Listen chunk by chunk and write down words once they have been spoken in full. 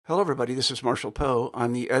Hello, everybody. This is Marshall Poe.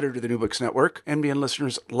 I'm the editor of the New Books Network. NBN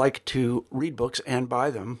listeners like to read books and buy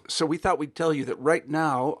them. So we thought we'd tell you that right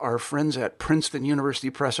now, our friends at Princeton University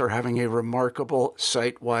Press are having a remarkable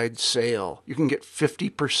site-wide sale. You can get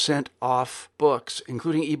 50% off books,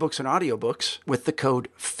 including ebooks and audiobooks, with the code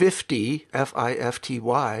 50,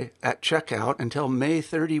 F-I-F-T-Y, at checkout until May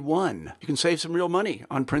 31. You can save some real money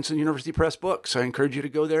on Princeton University Press books. I encourage you to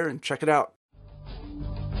go there and check it out.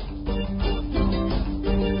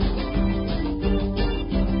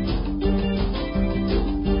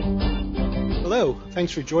 Hello,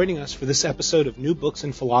 thanks for joining us for this episode of New Books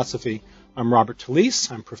in Philosophy. I'm Robert Talisse.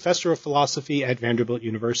 I'm professor of philosophy at Vanderbilt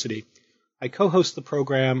University. I co-host the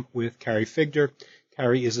program with Carrie Figdor.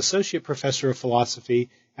 Carrie is associate professor of philosophy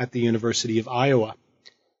at the University of Iowa.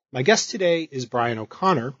 My guest today is Brian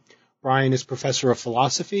O'Connor. Brian is professor of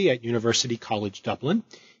philosophy at University College Dublin.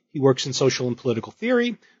 He works in social and political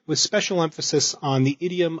theory with special emphasis on the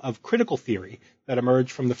idiom of critical theory that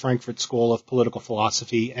emerged from the Frankfurt School of Political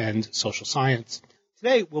Philosophy and Social Science.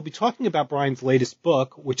 Today, we'll be talking about Brian's latest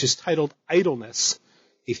book, which is titled Idleness,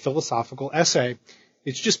 a Philosophical Essay.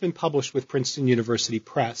 It's just been published with Princeton University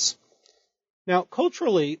Press. Now,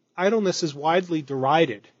 culturally, idleness is widely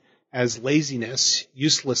derided as laziness,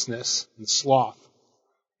 uselessness, and sloth.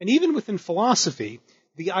 And even within philosophy,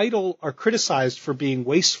 the idle are criticized for being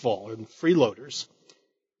wasteful and freeloaders.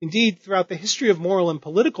 Indeed, throughout the history of moral and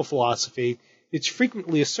political philosophy, it's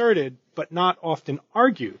frequently asserted, but not often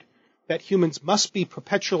argued, that humans must be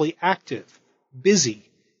perpetually active, busy,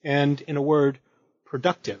 and, in a word,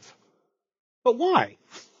 productive. But why?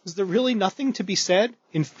 Is there really nothing to be said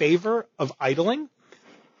in favor of idling?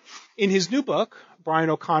 In his new book, Brian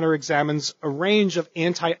O'Connor examines a range of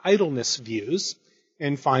anti-idleness views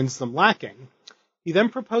and finds them lacking. He then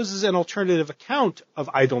proposes an alternative account of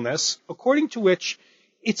idleness, according to which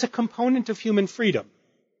it's a component of human freedom.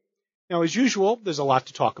 Now, as usual, there's a lot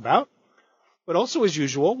to talk about, but also as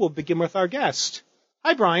usual, we'll begin with our guest.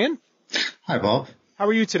 Hi, Brian. Hi, Bob. How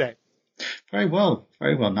are you today? Very well.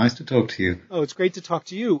 Nice to talk to you. Oh, it's great to talk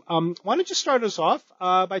to you. Why don't you start us off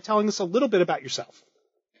by telling us a little bit about yourself?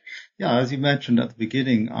 Yeah, as you mentioned at the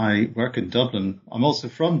beginning, I work in Dublin. I'm also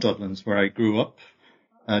from Dublin, where I grew up.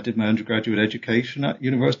 Did my undergraduate education at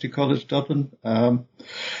University College Dublin.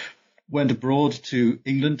 Went abroad to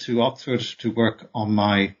England, to Oxford, to work on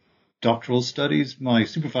my doctoral studies. My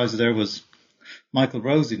supervisor there was Michael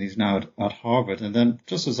Rosen. He's now at Harvard. And then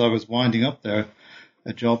just as I was winding up there,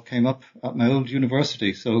 a job came up at my old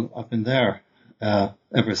university. So I've been there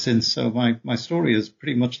ever since. So my story is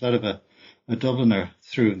pretty much that of a Dubliner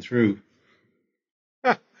through and through.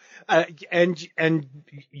 And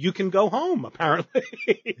you can go home, apparently.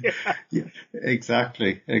 Yeah,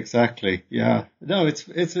 exactly. Yeah. No,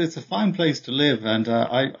 it's a fine place to live, and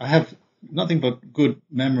I have nothing but good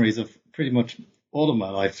memories of pretty much all of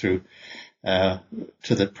my life through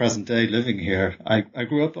to the present day living here. I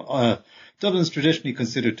grew up. Dublin's traditionally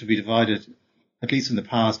considered to be divided, at least in the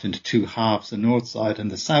past, into two halves: the north side and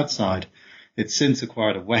the south side. It's since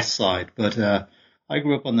acquired a west side, but I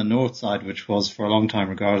grew up on the north side, which was for a long time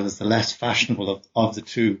regarded as the less fashionable of the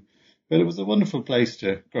two. But it was a wonderful place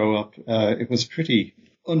to grow up. It was pretty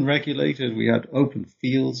unregulated. We had open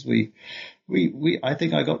fields. I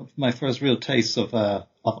think I got my first real taste of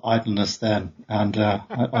idleness then. And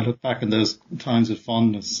I look back on those times with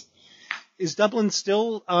fondness. Is Dublin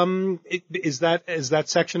still, is that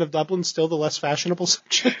section of Dublin still the less fashionable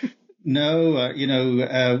section? No,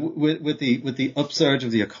 with the upsurge of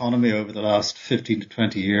the economy over the last 15 to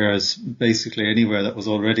 20 years, basically anywhere that was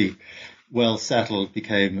already well settled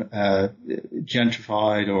became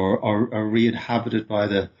gentrified or re-inhabited by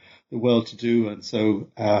the well-to-do, and so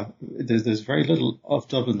there's very little of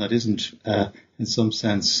Dublin that isn't, in some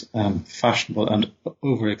sense, fashionable and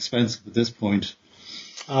over-expensive at this point.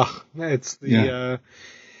 It's the.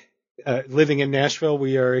 Living in Nashville,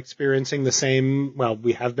 we are experiencing the same,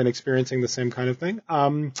 we have been experiencing the same kind of thing.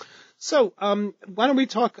 So why don't we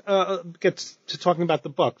get to talking about the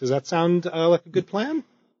book? Does that sound like a good plan?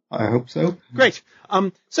 I hope so. Great.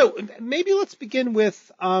 So maybe let's begin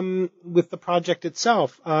with the project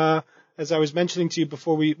itself. As I was mentioning to you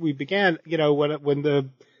before we began, when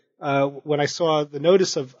I saw the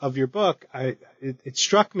notice of your book, it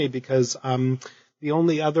struck me because the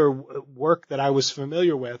only other work that I was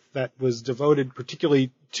familiar with that was devoted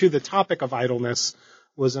particularly to the topic of idleness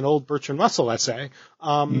was an old Bertrand Russell essay,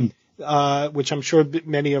 which I'm sure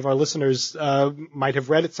many of our listeners might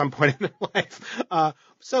have read at some point in their life.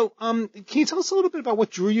 So can you tell us a little bit about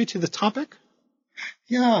what drew you to the topic?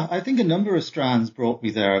 Yeah, I think a number of strands brought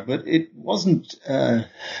me there, but it wasn't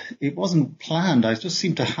planned. I just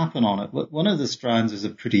seemed to happen on it. But one of the strands is a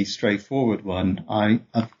pretty straightforward one.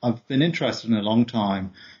 I've been interested in a long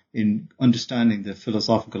time in understanding the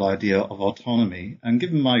philosophical idea of autonomy, and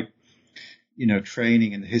given my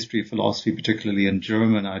training in the history of philosophy, particularly in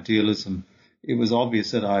German idealism, it was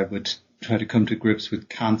obvious that I would try to come to grips with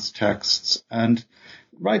Kant's texts. And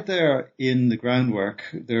right there in the groundwork,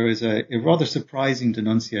 there is a rather surprising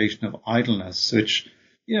denunciation of idleness, which,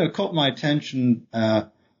 caught my attention,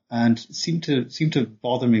 and seemed to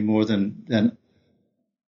bother me more than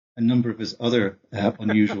a number of his other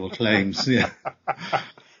unusual claims. Yeah.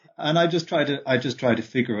 And I just tried to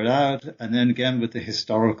figure it out. And then again, with the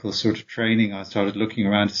historical sort of training, I started looking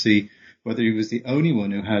around to see whether he was the only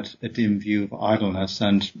one who had a dim view of idleness.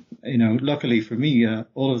 And, luckily for me,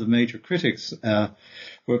 all of the major critics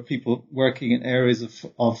were people working in areas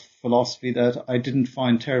of philosophy that I didn't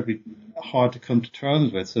find terribly hard to come to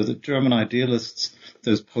terms with. So the German idealists,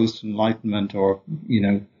 those post-Enlightenment or,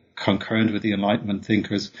 concurrent with the Enlightenment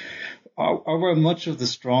thinkers, are where much of the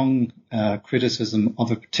strong criticism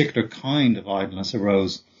of a particular kind of idleness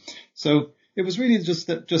arose. So it was really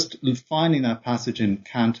just finding that passage in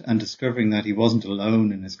Kant and discovering that he wasn't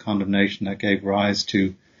alone in his condemnation that gave rise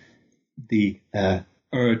to the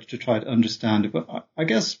urge to try to understand it. But I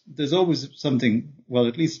guess there's always something, well,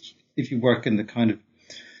 at least if you work in the kind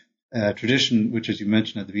of tradition, which, as you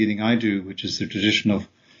mentioned at the beginning, I do, which is the tradition of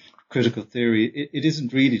critical theory, it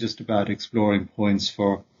isn't really just about exploring points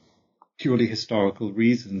for purely historical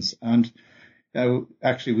reasons. And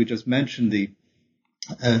actually, we just mentioned the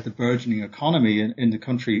burgeoning economy in the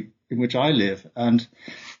country in which I live, and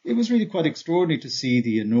it was really quite extraordinary to see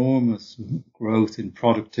the enormous growth in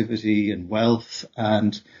productivity and wealth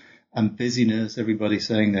and busyness. Everybody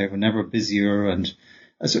saying they were never busier, and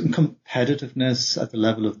a certain competitiveness at the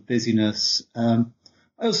level of busyness. I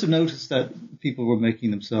also noticed that people were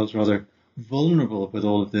making themselves rather vulnerable with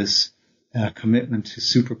all of this commitment to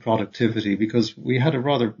super productivity, because we had a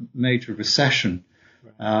rather major recession.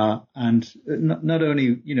 And not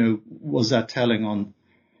only, was that telling on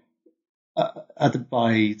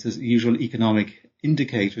by the usual economic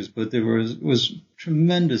indicators, but there was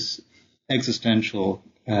tremendous existential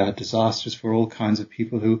disasters for all kinds of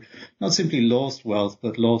people who not simply lost wealth,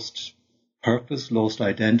 but lost purpose, lost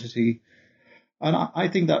identity. And I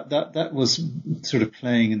think that was sort of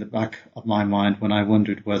playing in the back of my mind when I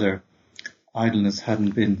wondered whether idleness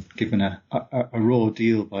hadn't been given a raw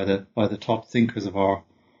deal by the top thinkers of our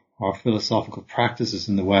philosophical practices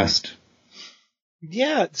in the West.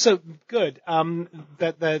 Yeah, so good.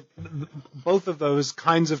 That both of those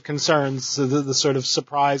kinds of concerns, so the sort of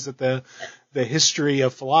surprise that the history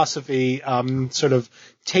of philosophy sort of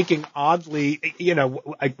taking oddly,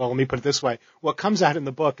 let me put it this way: what comes out in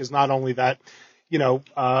the book is not only that,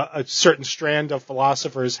 a certain strand of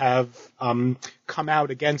philosophers have come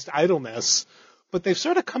out against idleness, but they've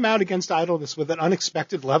sort of come out against idleness with an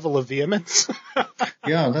unexpected level of vehemence.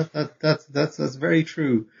 Yeah, that's very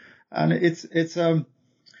true. And it's one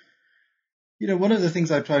of the things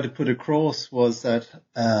I tried to put across was that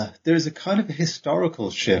there's a kind of a historical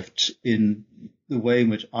shift in the way in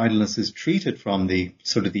which idleness is treated from the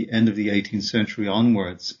sort of the end of the 18th century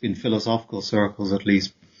onwards, in philosophical circles at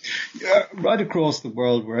least. Right across the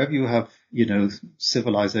world, wherever you have,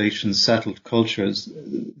 civilizations, settled cultures,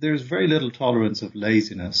 there's very little tolerance of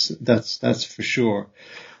laziness. That's for sure.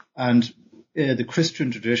 And the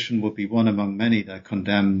Christian tradition would be one among many that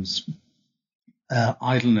condemns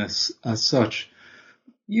idleness as such.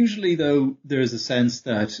 Usually, though, there is a sense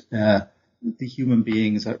that the human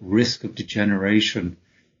being is at risk of degeneration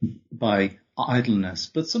by idleness.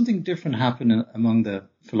 But something different happened among the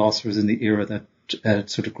philosophers in the era that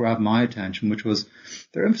sort of grabbed my attention, which was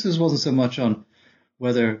their emphasis wasn't so much on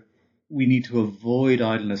whether we need to avoid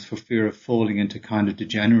idleness for fear of falling into kind of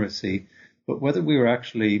degeneracy, but whether we were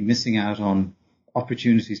actually missing out on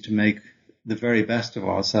opportunities to make the very best of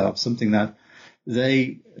ourselves, something that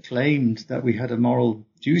they claimed that we had a moral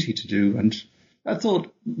duty to do. And I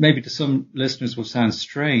thought maybe to some listeners will sound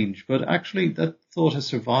strange, but actually that thought has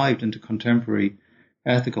survived into contemporary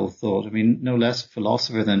ethical thought. I mean, no less a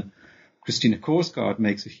philosopher than Christina Korsgaard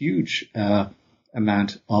makes a huge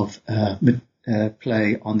amount of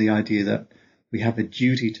play on the idea that we have a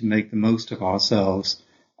duty to make the most of ourselves,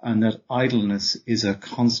 and that idleness is a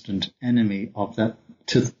constant enemy of that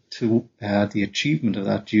to the achievement of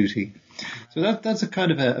that duty. So that's a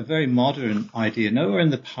kind of a very modern idea. Nowhere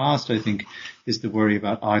in the past, I think, is the worry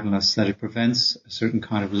about idleness that it prevents a certain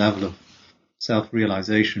kind of level of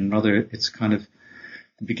self-realization. Rather, it's kind of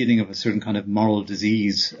the beginning of a certain kind of moral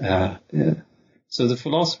disease. So the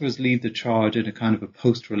philosophers lead the charge in a kind of a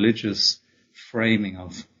post-religious framing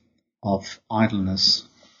of idleness.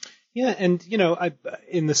 Yeah, and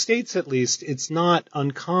in the States at least, it's not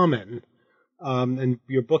uncommon. And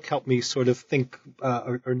your book helped me sort of think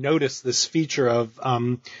or notice this feature of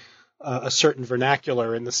a certain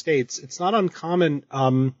vernacular in the States. It's not uncommon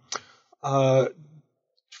for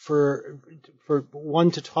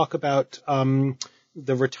one to talk about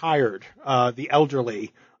the retired, the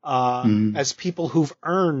elderly, as people who've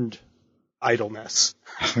earned idleness.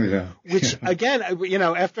 Oh, yeah. Which again,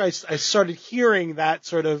 after I started hearing that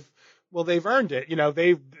sort of, well, they've earned it.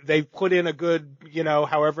 They've put in a good,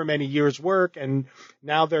 however many years work, and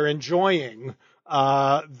now they're enjoying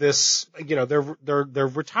this, their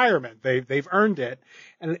retirement. They've earned it,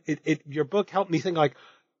 and your book helped me think like,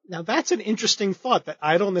 now that's an interesting thought, that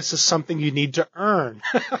idleness is something you need to earn.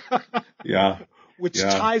 Yeah. Which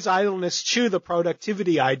ties idleness to the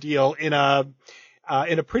productivity ideal in a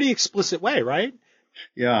pretty explicit way, right?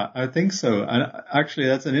 Yeah, I think so. And actually,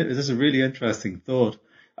 this is a really interesting thought.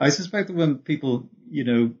 I suspect that when people,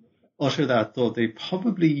 utter that thought, they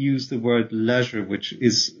probably use the word leisure, which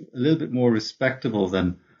is a little bit more respectable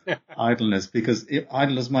than idleness, because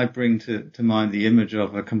idleness might bring to mind the image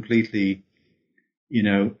of a completely,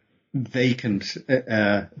 vacant,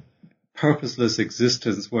 purposeless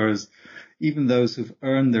existence, whereas even those who've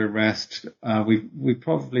earned their rest, we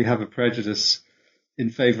probably have a prejudice in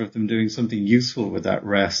favor of them doing something useful with that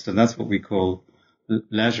rest, and that's what we call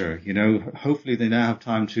leisure. Hopefully they now have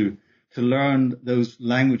time to learn those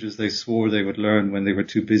languages they swore they would learn when they were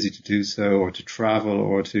too busy to do so, or to travel,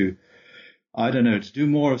 or to do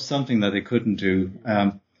more of something that they couldn't do.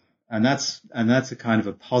 And that's a kind of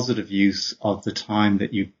a positive use of the time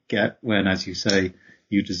that you get when, as you say,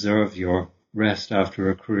 you deserve your rest after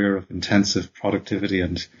a career of intensive productivity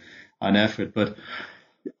and effort. But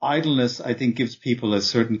idleness, I think, gives people a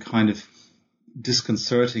certain kind of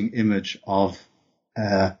disconcerting image of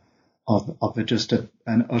just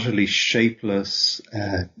an utterly shapeless,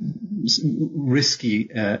 risky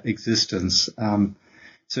existence.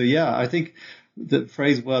 So yeah, I think the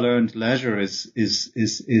phrase "well-earned leisure" is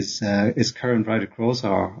current right across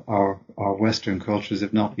our Western cultures,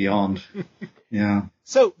 if not beyond. Yeah.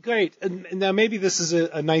 So great. And now maybe this is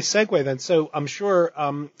a nice segue then. So I'm sure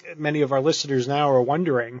many of our listeners now are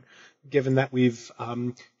wondering, given that we've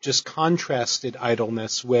just contrasted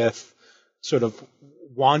idleness with sort of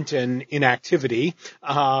wanton inactivity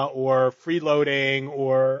or freeloading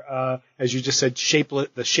or, as you just said,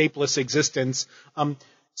 the shapeless existence. And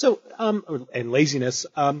laziness.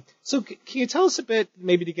 So can you tell us a bit,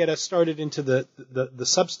 maybe to get us started into the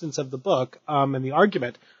substance of the book and the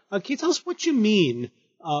argument? Can you tell us what you mean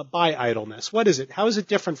by idleness? What is it? How is it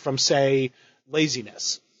different from, say,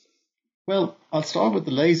 laziness? Well, I'll start with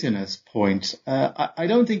the laziness point. I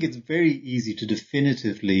don't think it's very easy to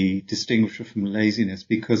definitively distinguish it from laziness,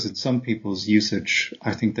 because in some people's usage,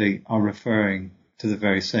 I think they are referring to the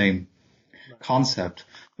very same concept.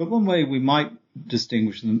 But one way we might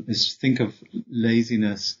distinguish them is think of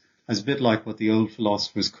laziness as a bit like what the old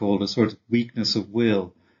philosophers called a sort of weakness of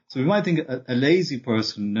will. So we might think a lazy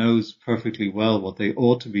person knows perfectly well what they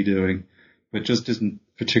ought to be doing, but just isn't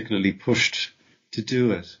particularly pushed to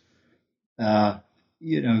do it.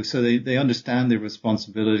 So they understand their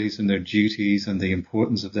responsibilities and their duties and the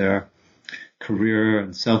importance of their career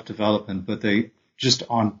and self-development, but they just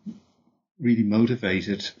aren't really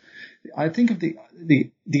motivated. I think of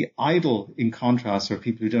the idle, in contrast, are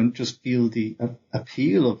people who don't just feel the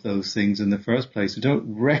appeal of those things in the first place, who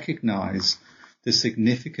don't recognize the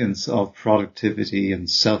significance of productivity and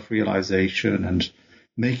self-realization and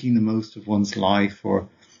making the most of one's life, or,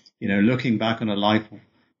 looking back on a life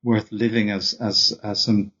worth living, as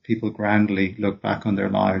some people grandly look back on their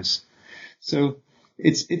lives. So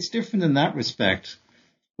it's different in that respect.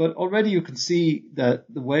 But already you can see that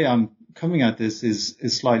the way I'm coming at this is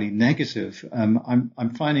slightly negative.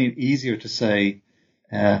 I'm finding it easier to say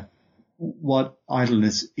what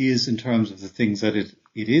idleness is in terms of the things that it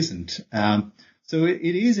isn't. So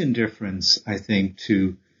it is indifference, I think,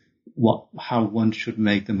 to how one should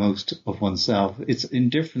make the most of oneself. It's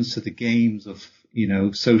indifference to the games of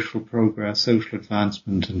social progress, social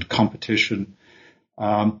advancement, and competition.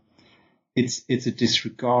 It's a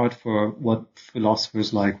disregard for what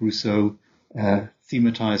philosophers like Rousseau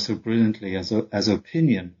thematize so brilliantly as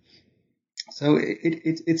opinion. So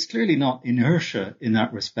it's clearly not inertia in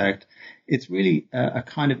that respect. It's really a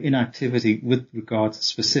kind of inactivity with regard to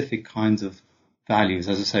specific kinds of values,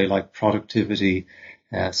 as I say, like productivity,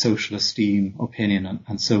 social esteem, opinion,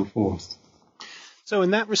 and so forth. So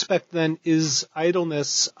in that respect, then, is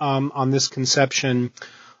idleness on this conception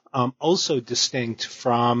also distinct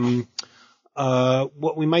from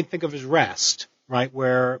what we might think of as rest, right?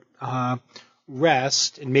 Where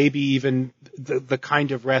rest, and maybe even the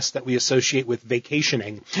kind of rest that we associate with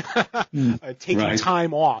vacationing, taking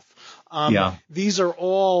time off. These are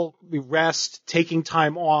all rest, taking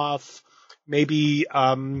time off, maybe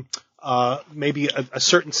a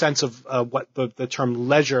certain sense of what the term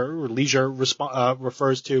leisure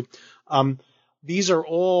refers to. These are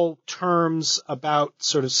all terms about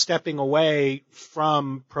sort of stepping away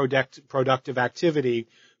from productive activity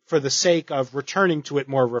for the sake of returning to it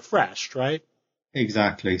more refreshed, right?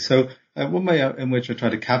 Exactly. So one way in which I try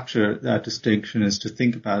to capture that distinction is to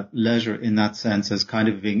think about leisure in that sense as kind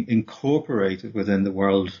of being incorporated within the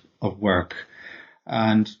world of work.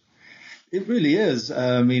 And it really is.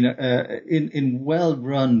 In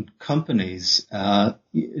well-run companies,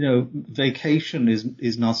 vacation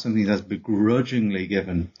is not something that's begrudgingly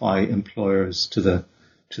given by employers to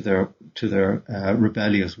their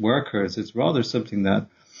rebellious workers. It's rather something that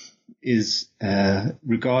is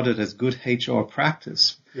regarded as good HR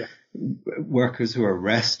practice. Yeah. Workers who are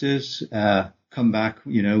rested come back,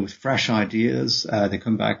 with fresh ideas. They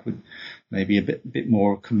come back with maybe a bit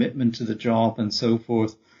more commitment to the job and so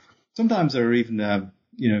forth. Sometimes there are even,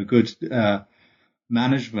 good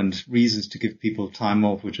management reasons to give people time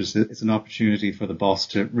off, which is it's an opportunity for the boss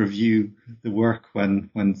to review the work when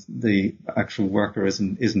the actual worker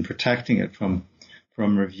isn't protecting it from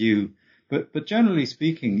review. But generally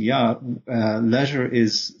speaking, leisure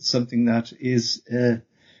is something that is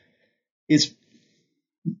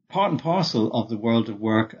part and parcel of the world of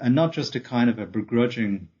work, and not just a kind of a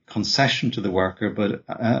begrudging concession to the worker, but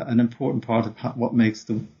an important part of what makes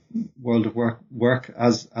the world of work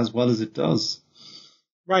as well as it does.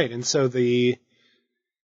 Right, and so the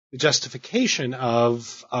justification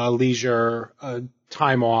of leisure,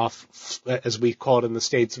 time off, as we call it in the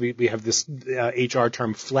States, we have this HR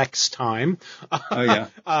term flex time. Oh yeah.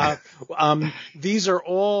 These are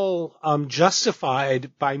all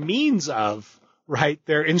justified by means of, right?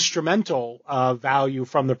 They're instrumental value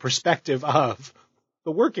from the perspective of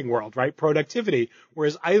the working world, right? Productivity.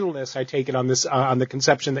 Whereas idleness, I take it on this on the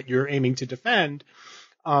conception that you're aiming to defend,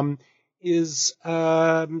 is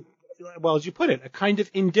well, as you put it, a kind of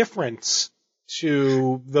indifference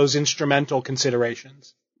to those instrumental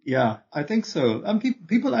considerations. Yeah, I think so. And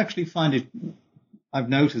people actually find it, I've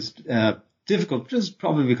noticed, difficult, just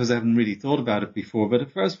probably because I haven't really thought about it before, but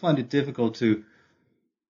at first find it difficult to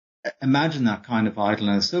imagine that kind of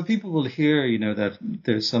idleness. So people will hear, that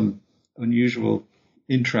there's some unusual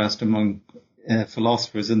interest among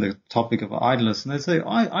philosophers in the topic of idleness, and they say,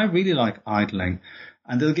 I really like idling.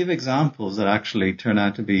 And they'll give examples that actually turn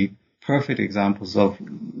out to be perfect examples of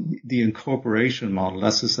the incorporation model.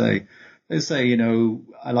 That's to say, they say,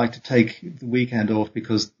 I like to take the weekend off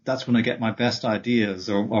because that's when I get my best ideas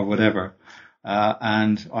or whatever.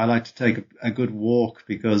 And I like to take a good walk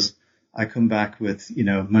because I come back with,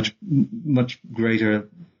 much greater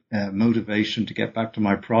motivation to get back to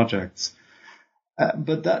my projects.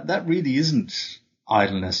 But that really isn't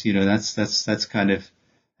idleness. That's kind of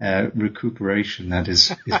recuperation that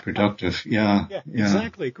is productive. Yeah.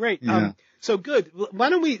 Exactly. Great. Yeah. So good. Why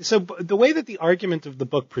don't we? So the way that the argument of the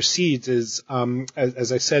book proceeds is,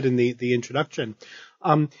 as I said in the introduction,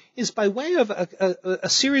 is by way of a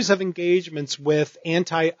series of engagements with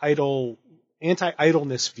anti-idleness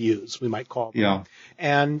views, we might call them. Yeah.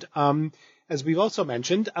 And as we've also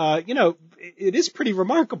mentioned, it is pretty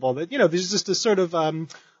remarkable that there's just a sort of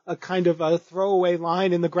a kind of a throwaway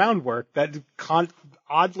line in the groundwork that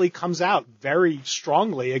oddly comes out very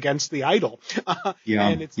strongly against the idle.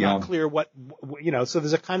 And it's not clear what, so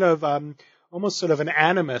there's a kind of almost sort of an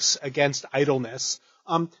animus against idleness.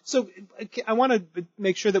 So I want to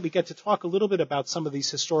make sure that we get to talk a little bit about some of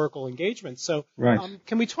these historical engagements. So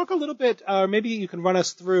can we talk a little bit, maybe you can run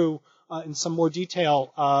us through in some more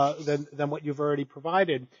detail than what you've already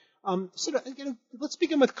provided. Let's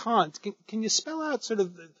begin with Kant. Can you spell out sort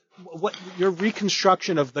of what your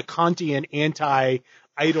reconstruction of the Kantian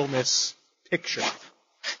anti-idleness picture?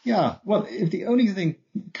 Yeah, well, if the only thing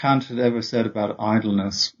Kant had ever said about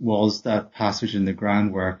idleness was that passage in the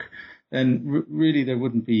groundwork, then really there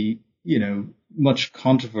wouldn't be, much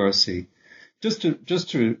controversy. Just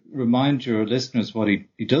to remind your listeners what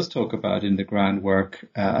he does talk about in the groundwork,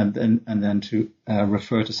 and then to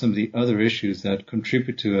refer to some of the other issues that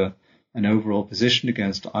contribute to an overall position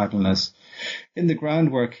against idleness. In the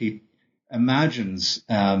groundwork, he imagines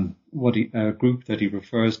a group that he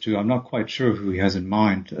refers to. I'm not quite sure who he has in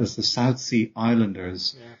mind, as the South Sea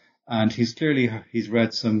Islanders, and he's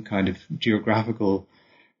read some kind of geographical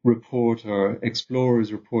report or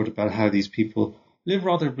explorer's report about how these people live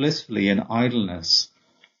rather blissfully in idleness.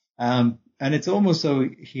 And it's almost though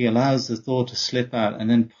he allows the thought to slip out and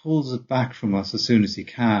then pulls it back from us as soon as he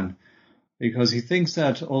can, because he thinks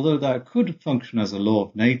that although that could function as a law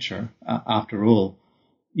of nature, after all,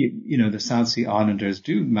 the South Sea Islanders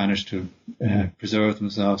do manage to preserve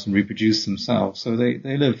themselves and reproduce themselves. So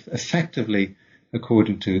they live effectively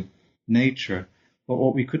according to nature. But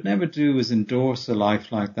what we could never do is endorse a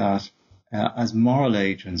life like that as moral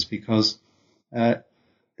agents, because, and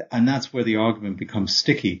that's where the argument becomes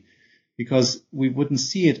sticky, because we wouldn't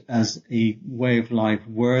see it as a way of life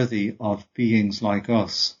worthy of beings like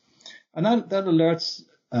us. And that alerts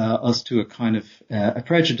us to a kind of a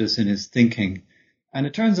prejudice in his thinking. And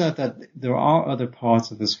it turns out that there are other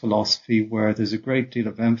parts of his philosophy where there's a great deal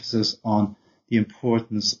of emphasis on the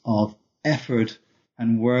importance of effort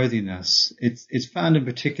and worthiness. It's found in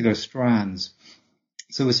particular strands.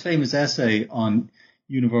 So his famous essay on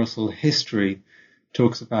universal history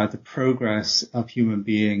talks about the progress of human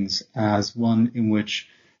beings as one in which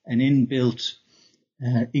an inbuilt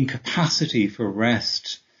incapacity for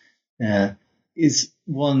rest is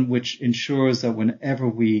one which ensures that whenever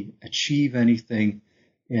we achieve anything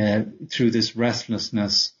through this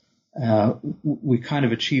restlessness, we kind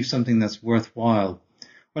of achieve something that's worthwhile.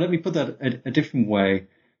 Well, let me put that a different way.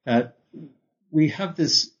 We have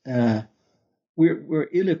this, we're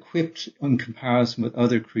ill-equipped in comparison with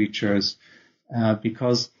other creatures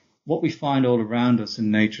because what we find all around us in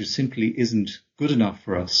nature simply isn't good enough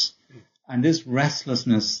for us. And this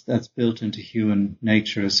restlessness that's built into human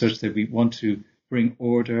nature is such that we want to bring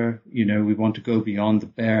order, we want to go beyond the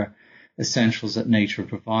bare essentials that nature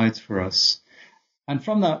provides for us. And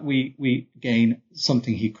from that, we gain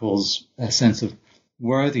something he calls a sense of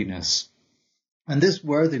worthiness. And this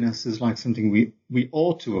worthiness is like something we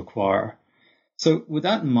ought to acquire. So with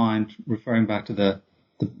that in mind, referring back to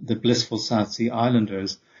the blissful South Sea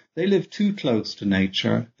Islanders, they live too close to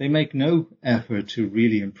nature. They make no effort to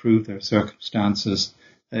really improve their circumstances.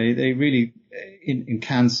 They really, in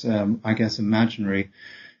Kant's, imaginary,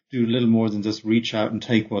 do little more than just reach out and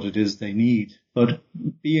take what it is they need. But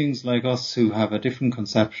beings like us who have a different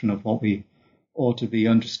conception of what we ought to be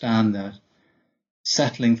understand that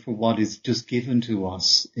settling for what is just given to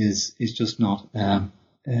us is just not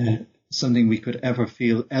something we could ever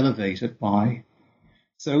feel elevated by.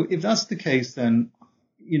 So if that's the case, then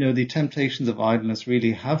the temptations of idleness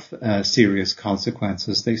really have serious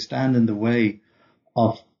consequences. They stand in the way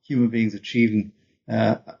of human beings achieving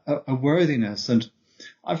a worthiness. And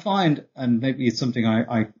I find, and maybe it's something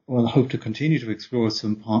I will hope to continue to explore at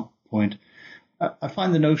some point, I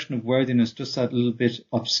find the notion of worthiness just that little bit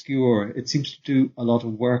obscure. It seems to do a lot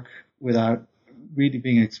of work without really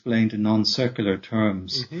being explained in non-circular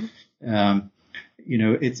terms. Mm-hmm.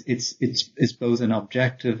 It's both an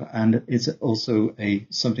objective and it's also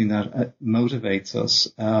something that motivates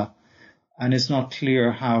us. And it's not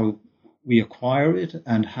clear how we acquire it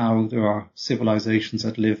and how there are civilizations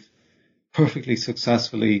that live perfectly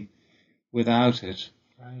successfully without it.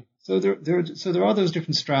 Right. So there are those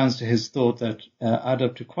different strands to his thought that add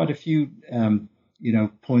up to quite a few,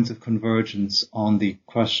 points of convergence on the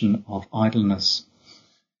question of idleness.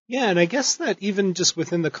 Yeah, and I guess that even just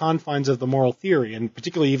within the confines of the moral theory, and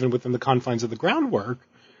particularly even within the confines of the groundwork,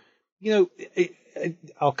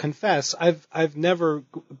 I'll confess, I've never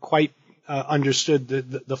quite understood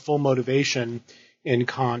the full motivation in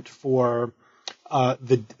Kant for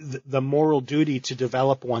the moral duty to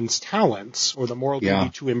develop one's talents or the moral duty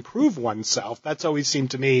to improve oneself. That's always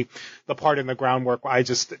seemed to me the part in the groundwork where I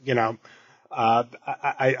just,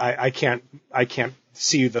 I can't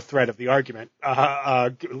see the thread of the argument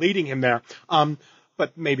leading him there.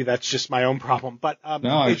 But maybe that's just my own problem. But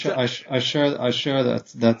no, I share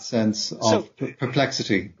that sense of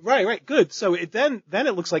perplexity. Right, good. So then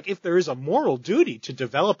it looks like if there is a moral duty to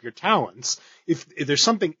develop your talents, if there's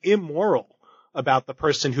something immoral about the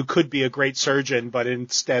person who could be a great surgeon but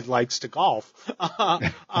instead likes to golf,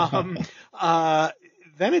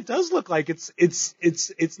 then it does look like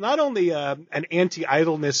it's not only an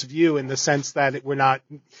anti-idleness view in the sense that we're not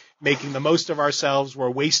making the most of ourselves, we're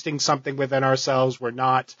wasting something within ourselves, we're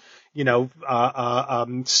not,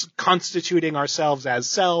 constituting ourselves as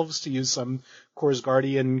selves, to use some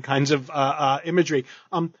Korsgaardian kinds of imagery.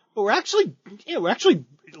 But we're actually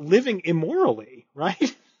living immorally,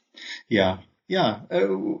 right? Yeah.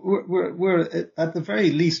 We're at the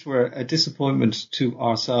very least, we're a disappointment to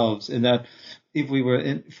ourselves in that if we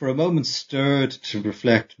were for a moment stirred to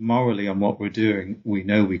reflect morally on what we're doing, we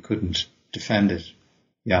know we couldn't defend it.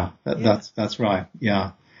 That's right.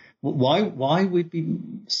 Yeah. Why we'd be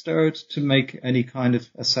stirred to make any kind of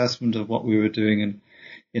assessment of what we were doing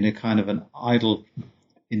in a kind of an idle,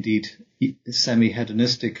 indeed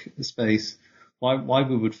semi-hedonistic space, why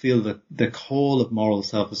we would feel that the whole of moral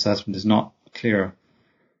self-assessment is not clear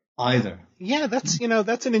either. Yeah, that's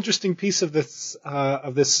an interesting piece of this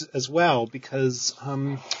as well, because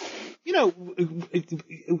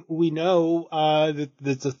we know that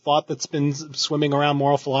there's a thought that's been swimming around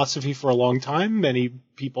moral philosophy for a long time. Many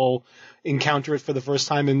people encounter it for the first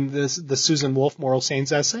time in the Susan Wolf Moral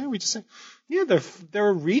Saints essay. We just say, yeah, there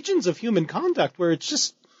are regions of human conduct where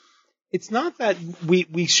it's not that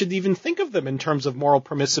we should even think of them in terms of moral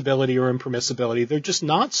permissibility or impermissibility. They're just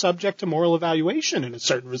not subject to moral evaluation in a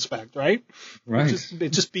certain respect, right? Right. It's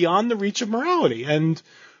just beyond the reach of morality. And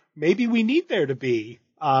maybe we need there to be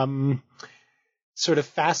sort of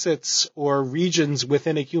facets or regions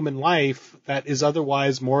within a human life that is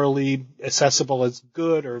otherwise morally accessible as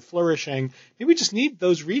good or flourishing. Maybe we just need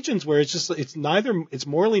those regions where it's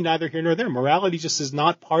morally neither here nor there. Morality just is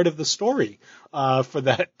not part of the story for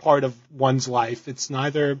that part of one's life. It's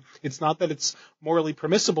not that it's morally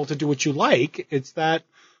permissible to do what you like. It's that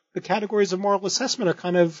the categories of moral assessment are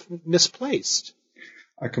kind of misplaced.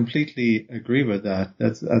 I completely agree with that.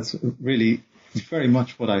 That's really very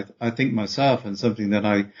much what I think myself, and something that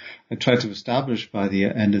I try to establish by the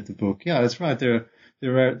end of the book. Yeah, it's right.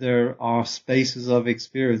 There are spaces of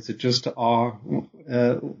experience that just are,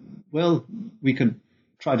 we can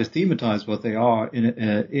try to thematize what they are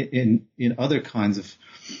in other kinds of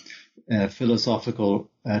philosophical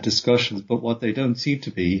discussions, but what they don't seem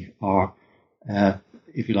to be are,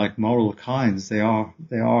 if you like, moral kinds. They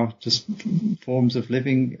are just forms of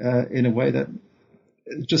living in a way that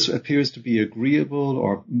it just appears to be agreeable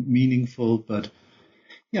or meaningful, but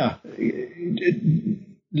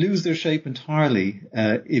lose their shape entirely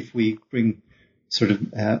if we bring sort of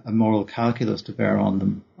a moral calculus to bear on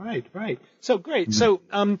them. Right. So great. Mm-hmm.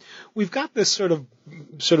 So we've got this sort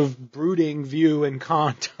of brooding view in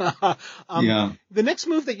Kant. The next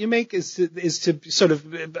move that you make is to sort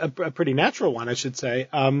of a pretty natural one, I should say.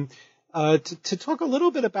 To talk a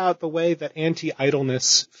little bit about the way that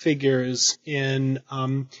anti-idleness figures in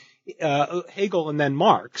Hegel and then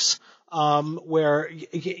Marx, where it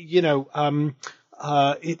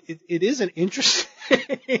is an interesting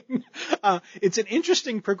it's an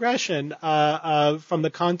interesting progression from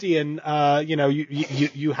the Kantian.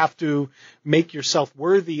 You have to make yourself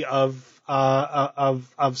worthy of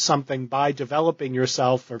something by developing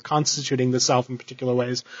yourself or constituting the self in particular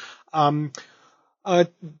ways.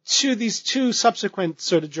 To these two subsequent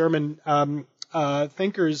sort of German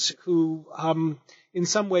thinkers who in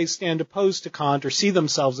some ways stand opposed to Kant or see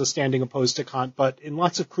themselves as standing opposed to Kant, but in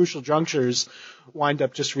lots of crucial junctures wind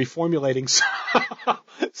up just reformulating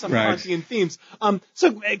some right. Kantian themes.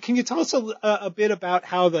 So can you tell us a bit about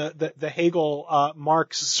how the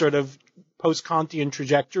Hegel-Marx sort of post-Kantian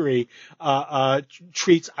trajectory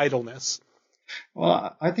treats idleness?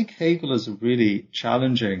 Well, I think Hegel is a really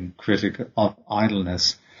challenging critic of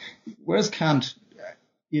idleness, whereas Kant,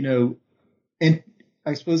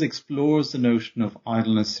 I suppose explores the notion of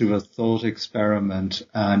idleness through a thought experiment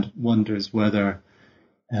and wonders whether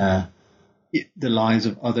the lives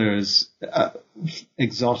of others,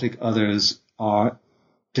 exotic others, are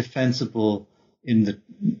defensible in the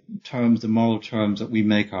moral terms that we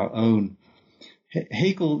make our own.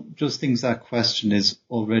 Hegel just thinks that question is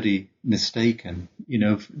already mistaken.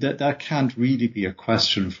 That can't really be a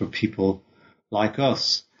question for people like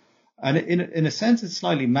us. And in a sense, it's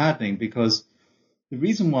slightly maddening, because the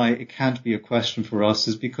reason why it can't be a question for us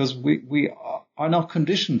is because we are not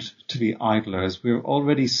conditioned to be idlers. We're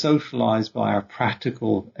already socialized by our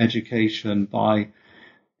practical education, by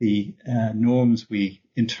the norms we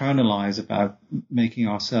internalize about making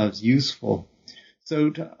ourselves useful. So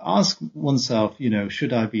to ask oneself,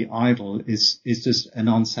 should I be idle is just a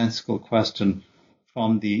nonsensical question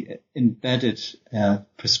from the embedded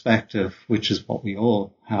perspective, which is what we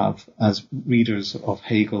all have as readers of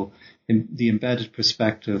Hegel, in the embedded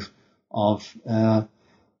perspective of,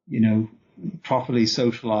 properly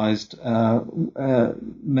socialized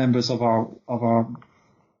members of our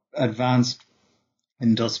advanced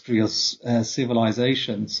industrious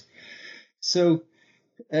civilizations. So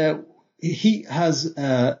he has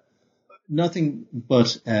nothing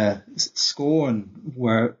but scorn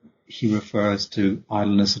where he refers to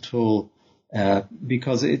idleness at all,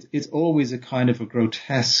 because it's always a kind of a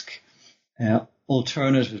grotesque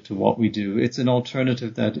alternative to what we do. It's an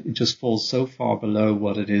alternative that it just falls so far below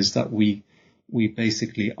what it is that we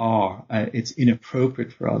basically are. It's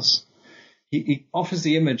inappropriate for us. He offers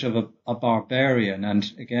the image of a barbarian, and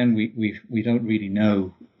again, we don't really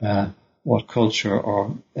know what culture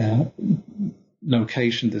or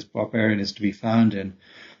location this barbarian is to be found in.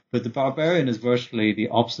 But the barbarian is virtually the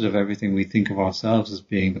opposite of everything we think of ourselves as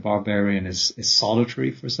being. The barbarian is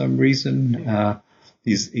solitary for some reason.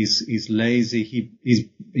 He's lazy.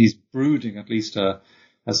 He's brooding, at least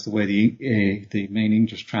that's the way the main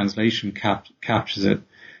English translation captures it.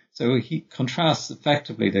 So he contrasts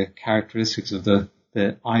effectively the characteristics of the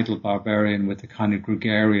idle barbarian with the kind of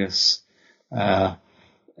gregarious,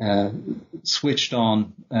 switched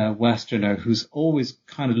on Westerner who's always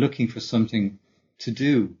kind of looking for something to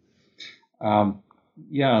do.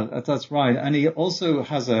 That's right. And he also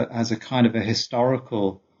has a kind of a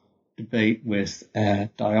historical debate with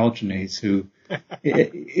Diogenes, who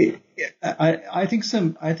I think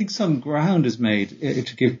some ground is made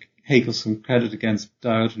to give Hegel some credit against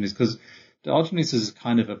Diogenes, because Diogenes is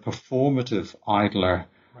kind of a performative idler,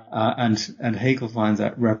 and Hegel finds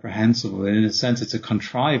that reprehensible. In a sense, it's a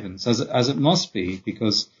contrivance, as it must be,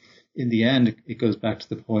 because in the end, it goes back to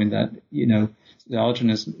the point that,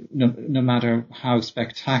 Diogenes, no matter how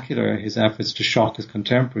spectacular his efforts to shock his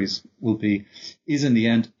contemporaries will be, is in the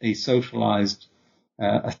end a socialized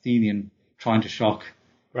Athenian trying to shock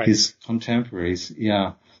his contemporaries.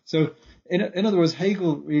 Yeah. So, in other words,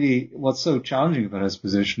 Hegel really, what's so challenging about his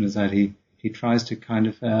position is that he tries to kind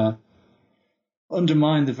of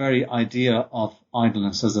undermine the very idea of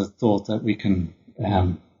idleness as a thought that we can,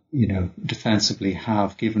 defensively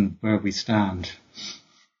have, given where we stand.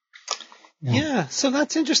 Yeah, so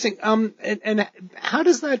that's interesting. And how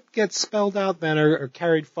does that get spelled out then, or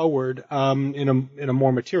carried forward in a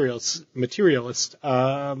more materialist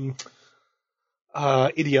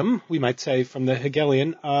idiom, we might say, from the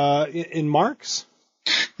Hegelian in Marx?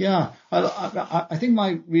 Yeah, I think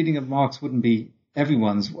my reading of Marx wouldn't be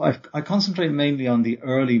everyone's. I concentrate mainly on the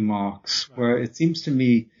early Marx, where it seems to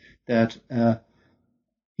me that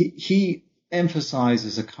he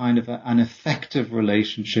emphasizes a kind of an effective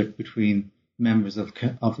relationship between members of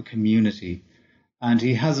a community. And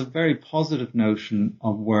he has a very positive notion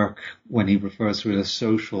of work when he refers to it as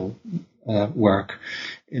social work,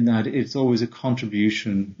 in that it's always a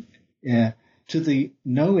contribution to the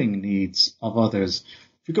knowing needs of others.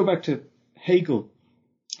 If we go back to Hegel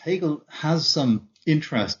has some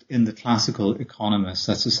interest in the classical economists,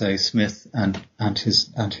 that's to say Smith and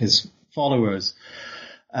his followers,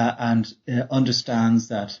 and understands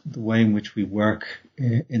that the way in which we work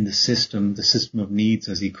in the system of needs,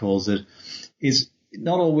 as he calls it, is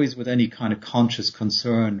not always with any kind of conscious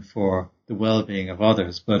concern for the well-being of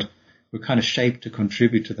others, but we're kind of shaped to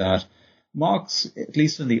contribute to that. Marx, at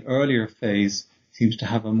least in the earlier phase, seems to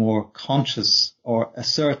have a more conscious, or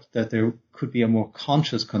assert that there could be a more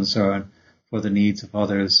conscious concern for the needs of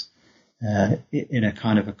others in a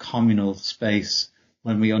kind of a communal space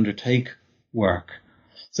when we undertake work.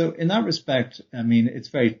 So in that respect, I mean, it's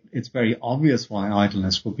very obvious why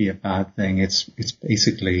idleness would be a bad thing. It's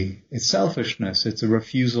basically selfishness. It's a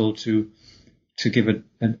refusal to give a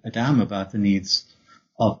damn about the needs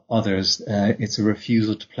of others. It's a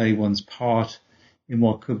refusal to play one's part in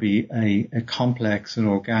what could be a complex and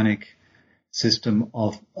organic system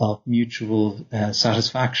of mutual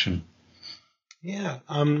satisfaction. Yeah.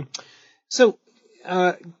 So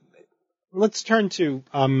let's turn to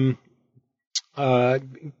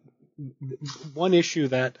one issue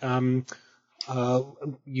that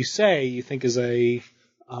you think is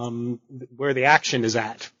where the action is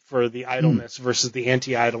at for the idleness versus the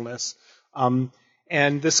anti-idleness.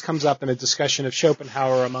 And this comes up in a discussion of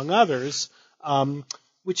Schopenhauer, among others,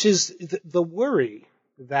 which is the worry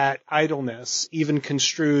that idleness, even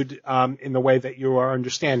construed in the way that you are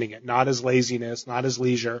understanding it, not as laziness, not as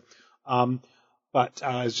leisure, but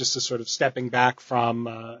as just a sort of stepping back from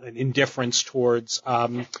an indifference towards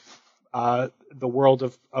the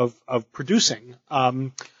world of producing.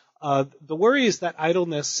 The worry is that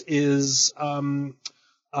idleness is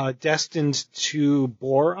destined to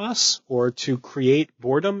bore us or to create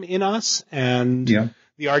boredom in us. And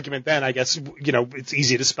the argument then, I guess, it's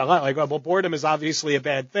easy to spell out, like, well, boredom is obviously a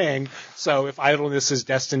bad thing. So if idleness is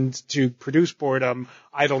destined to produce boredom,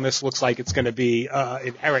 idleness looks like it's going to be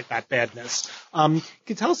inherit that badness. Can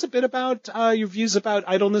you tell us a bit about your views about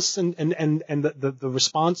idleness and the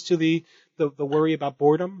response to the worry about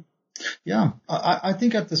boredom? Yeah, I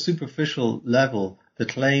think at the superficial level, the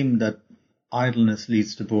claim that idleness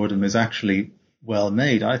leads to boredom is actually well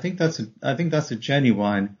made. I think that's a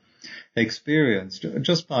genuine experience.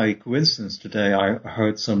 Just by coincidence today, I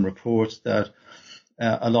heard some report that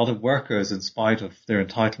a lot of workers, in spite of their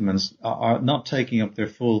entitlements, are not taking up their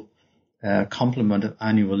full complement of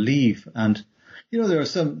annual leave. And there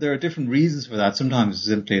are different reasons for that. Sometimes it's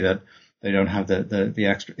simply that they don't have the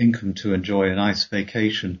extra income to enjoy a nice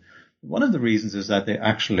vacation. one of the reasons is that they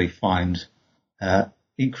actually find,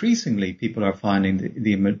 increasingly people are finding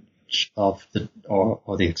the image of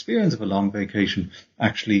or the experience of a long vacation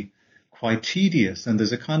actually quite tedious, and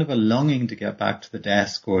there's a kind of a longing to get back to the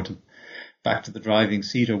desk or back to the driving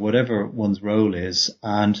seat or whatever one's role is.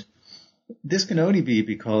 And this can only be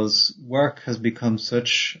because work has become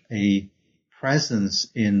such a presence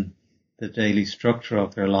in the daily structure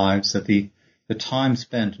of their lives that the time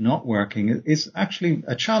spent not working is actually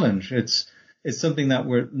a challenge. It's something that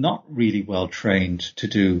we're not really well trained to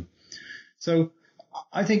do. So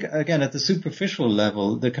I think, again, at the superficial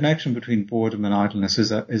level, the connection between boredom and idleness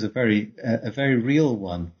is a very real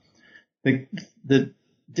one. The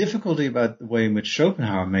difficulty about the way in which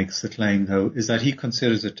Schopenhauer makes the claim, though, is that he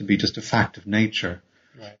considers it to be just a fact of nature.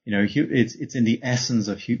 Right. It's in the essence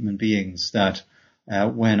of human beings that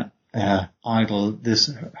when idle, this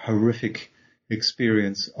horrific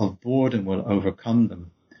experience of boredom will overcome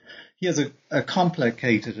them. He has a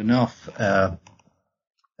complicated enough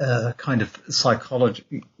kind of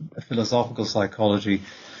psychology, philosophical psychology,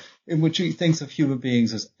 in which he thinks of human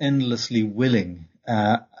beings as endlessly willing,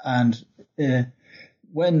 and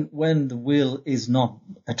when the will is not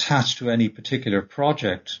attached to any particular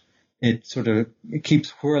project, it keeps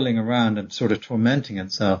whirling around and sort of tormenting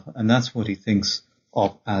itself, and that's what he thinks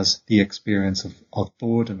of as the experience of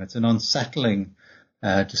boredom. It's an unsettling,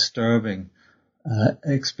 disturbing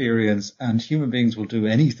experience, and human beings will do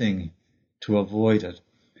anything to avoid it.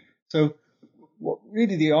 So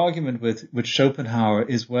really the argument with Schopenhauer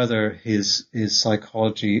is whether his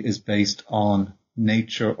psychology is based on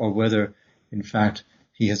nature or whether, in fact,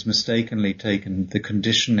 he has mistakenly taken the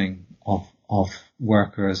conditioning of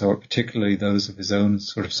workers, or particularly those of his own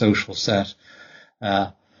sort of social set,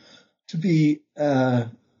 to be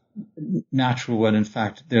natural, when in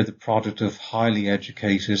fact they're the product of highly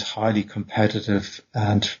educated, highly competitive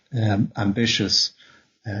and ambitious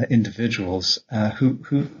individuals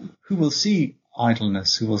who will see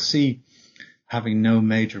idleness, who will see having no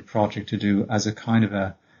major project to do as a kind of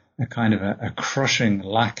a crushing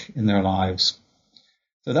lack in their lives.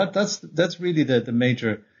 So that's really the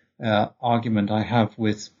major argument I have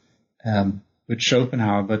with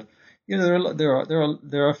Schopenhauer. But there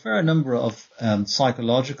are a fair number of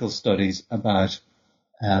psychological studies about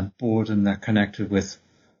boredom that are connected with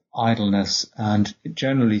idleness, and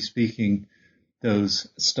generally speaking, those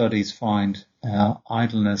studies find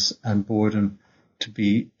idleness and boredom to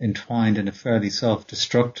be entwined in a fairly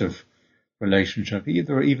self-destructive relationship.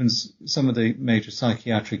 Even some of the major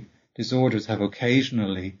psychiatric disorders have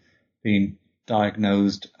occasionally been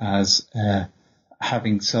diagnosed as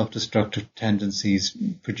having self-destructive tendencies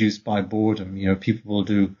produced by boredom. People will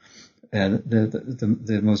do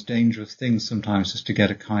the most dangerous things sometimes just to get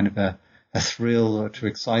a kind of a thrill or to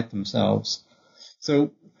excite themselves.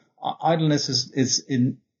 So idleness is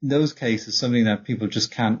in those cases something that people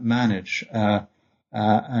just can't manage,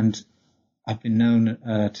 and I've been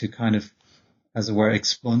known to kind of, as it were,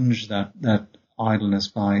 expunge that idleness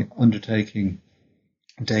by undertaking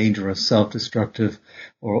dangerous, self-destructive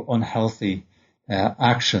or unhealthy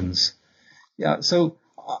actions. Yeah, so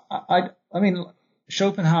I mean,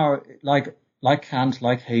 Schopenhauer, like Kant,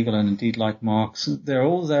 like Hegel, and indeed like Marx, they're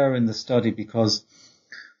all there in the study because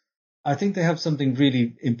I think they have something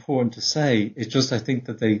really important to say. It's just I think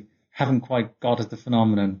that they haven't quite got at the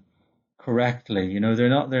phenomenon correctly.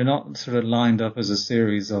 They're not sort of lined up as a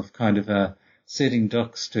series of kind of sitting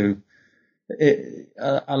ducks to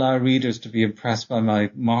allow readers to be impressed by my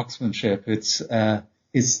marksmanship. Is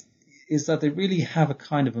that they really have a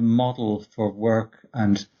kind of a model for work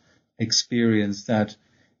and experience that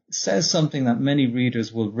says something that many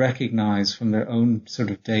readers will recognize from their own sort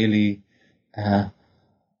of daily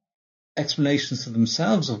explanations to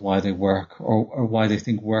themselves of why they work, or why they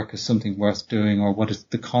think work is something worth doing, or what is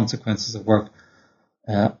the consequences of work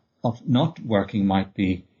of not working might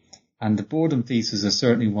be. And the boredom thesis is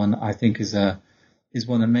certainly one I think is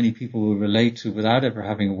one that many people will relate to without ever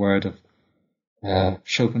having a word of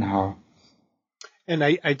Schopenhauer. And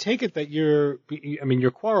I take it that your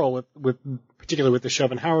quarrel with particularly with the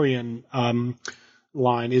Schopenhauerian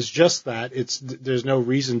line is just that there's no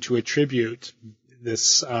reason to attribute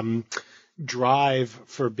this drive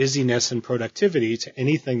for busyness and productivity to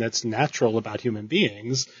anything that's natural about human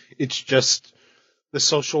beings. It's just the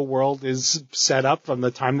social world is set up from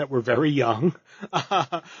the time that we're very young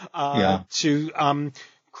to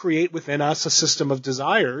create within us a system of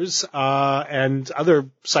desires and other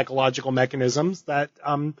psychological mechanisms that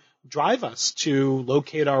drive us to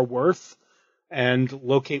locate our worth and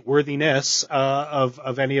locate worthiness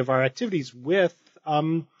of any of our activities with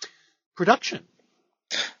production.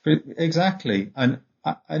 Exactly. And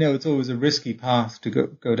I know it's always a risky path to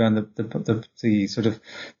go down the sort of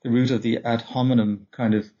the route of the ad hominem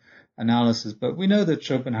kind of analysis, but we know that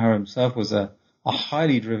Schopenhauer himself was a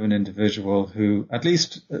highly driven individual who, at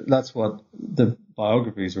least that's what the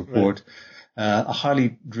biographies report, right. A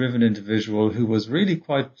highly driven individual who was really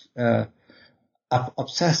quite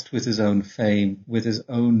obsessed with his own fame, with his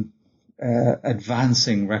own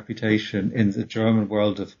advancing reputation in the German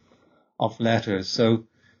world of letters. So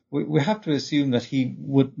we have to assume that he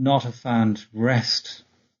would not have found rest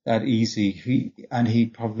that easy. He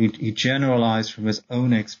generalized from his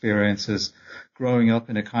own experiences growing up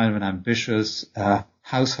in a kind of an ambitious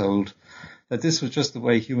household, that this was just the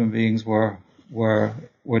way human beings were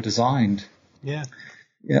designed. Yeah.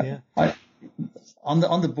 On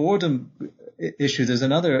the boredom issue, there's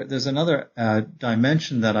another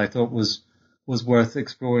dimension that I thought was worth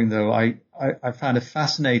exploring, though. I found a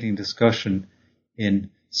fascinating discussion in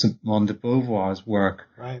Simone de Beauvoir's work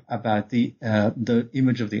right. about the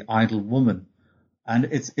image of the idle woman, and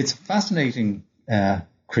it's a fascinating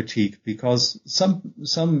critique, because some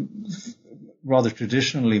rather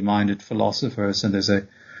traditionally minded philosophers, and there's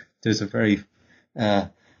a very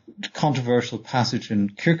controversial passage in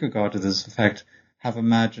Kierkegaard to this effect, have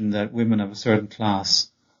imagined that women of a certain class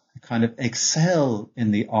kind of excel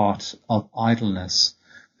in the art of idleness,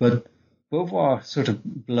 but Beauvoir sort of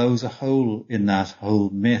blows a hole in that whole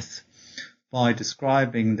myth by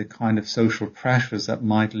describing the kind of social pressures that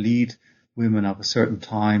might lead women of a certain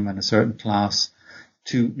time and a certain class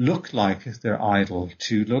to look like they're idle,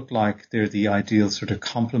 to look like they're the ideal sort of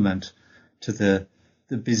complement to the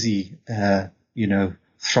busy,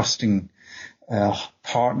 thrusting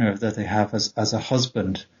partner that they have as a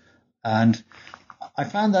husband. And I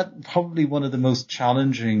found that probably one of the most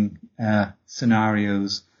challenging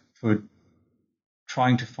scenarios for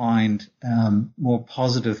trying to find more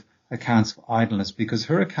positive accounts of idleness, because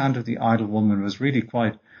her account of the idle woman was really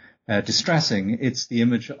quite distressing. It's the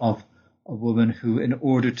image of a woman who, in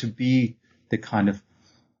order to be the kind of,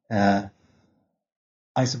 I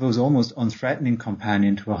suppose, almost unthreatening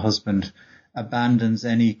companion to a husband, abandons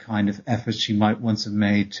any kind of effort she might once have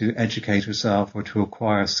made to educate herself or to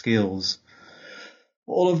acquire skills.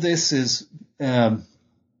 All of this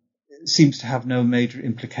seems to have no major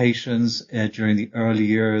implications during the early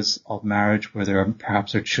years of marriage, where there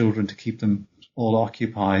perhaps are children to keep them all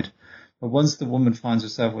occupied. But once the woman finds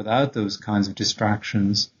herself without those kinds of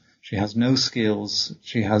distractions, she has no skills,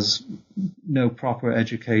 she has no proper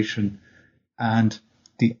education, and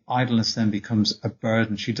the idleness then becomes a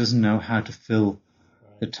burden. She doesn't know how to fill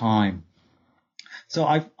the time. So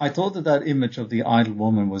I thought that image of the idle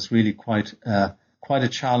woman was really quite a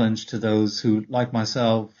challenge to those who, like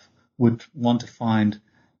myself, would want to find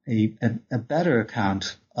a better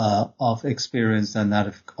account of experience than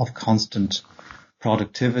that of constant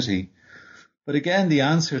productivity. But again, the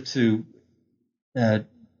answer to a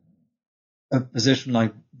position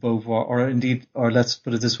like Beauvoir, or let's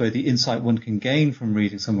put it this way, the insight one can gain from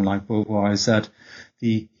reading someone like Beauvoir is that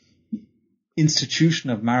the institution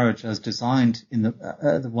of marriage as designed in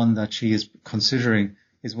the one that she is considering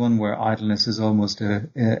is one where idleness is almost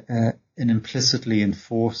an implicitly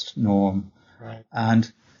enforced norm. Right.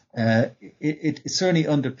 And it certainly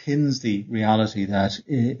underpins the reality that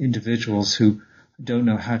individuals who don't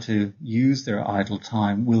know how to use their idle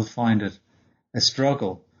time will find it a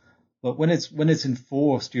struggle. But when it's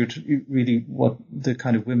enforced, you really, what the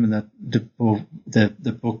kind of women that the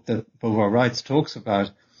book that Beauvoir writes talks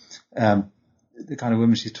about, the kind of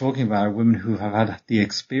women she's talking about are women who have had the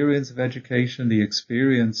experience of education, the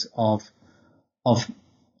experience of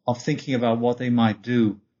thinking about what they might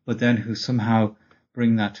do, but then who somehow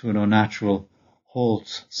bring that to an unnatural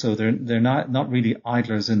halt. So they're not really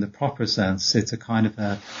idlers in the proper sense. It's a kind of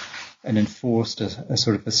an enforced, a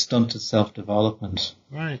sort of a stunted self-development.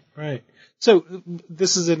 Right. So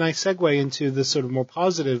this is a nice segue into the sort of more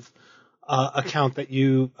positive account that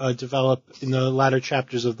you develop in the latter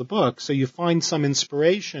chapters of the book. So you find some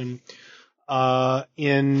inspiration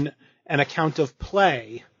in an account of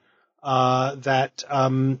play that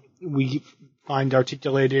we find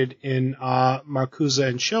articulated in Marcuse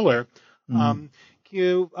and Schiller.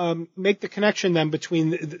 You make the connection then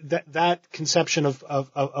between that conception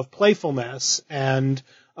of playfulness and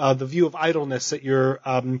the view of idleness that you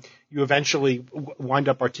eventually wind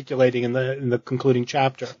up articulating in the concluding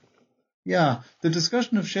chapter. Yeah, the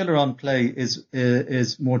discussion of Schiller on play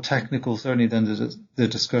is more technical certainly than the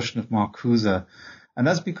discussion of Marcuse, and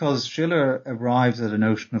that's because Schiller arrives at a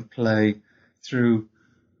notion of play through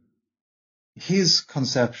his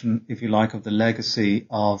conception, if you like, of the legacy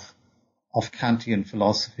of Kantian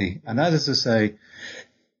philosophy. And that is to say,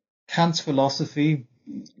 Kant's philosophy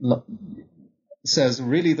says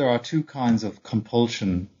really there are two kinds of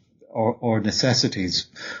compulsion or necessities.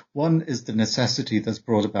 One is the necessity that's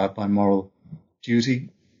brought about by moral duty,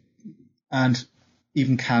 and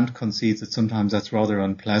even Kant concedes that sometimes that's rather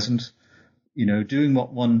unpleasant. Doing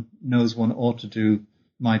what one knows one ought to do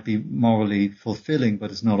might be morally fulfilling,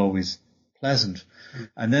 but it's not always pleasant.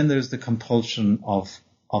 And then there's the compulsion of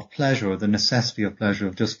pleasure, or the necessity of pleasure,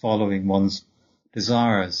 of just following one's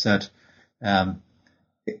desires, that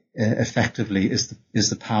effectively is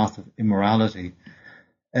the path of immorality.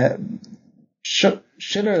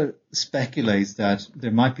 Schiller speculates that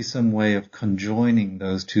there might be some way of conjoining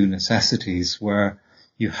those two necessities, where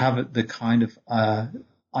you have the kind of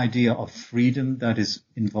idea of freedom that is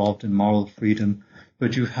involved in moral freedom,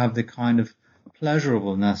 but you have the kind of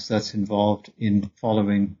pleasurableness that's involved in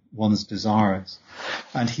following one's desires.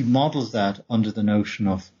 And he models that under the notion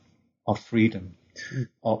of freedom,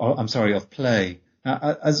 of play.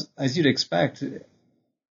 Now, as you'd expect,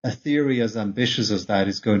 a theory as ambitious as that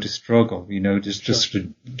is going to struggle,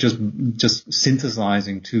 just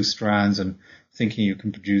synthesizing two strands and thinking you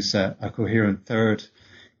can produce a coherent third.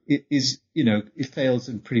 It fails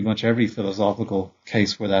in pretty much every philosophical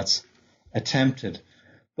case where that's attempted.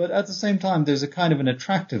 But at the same time, there's a kind of an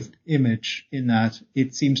attractive image in that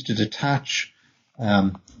it seems to detach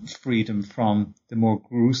freedom from the more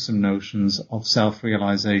gruesome notions of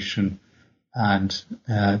self-realization and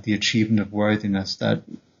the achievement of worthiness that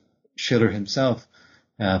Schiller himself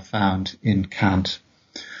found in Kant.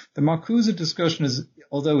 The Marcuse discussion is,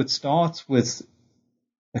 although it starts with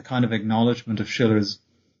a kind of acknowledgement of Schiller's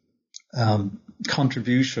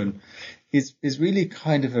contribution, is really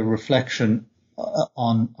kind of a reflection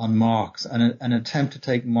on Marx, and an attempt to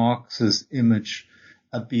take Marx's image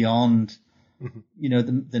beyond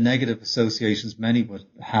the negative associations many would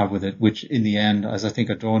have with it, which in the end, as I think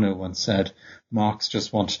Adorno once said, Marx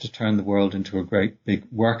just wanted to turn the world into a great big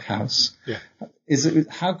workhouse. Yeah.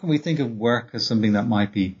 How can we think of work as something that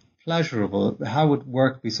might be pleasurable? How would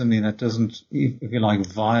work be something that doesn't, if you like,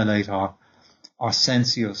 violate our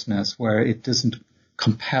sensuousness, where it doesn't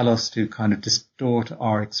compel us to kind of distort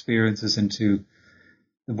our experiences into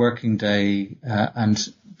the working day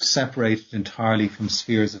and separate it entirely from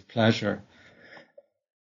spheres of pleasure?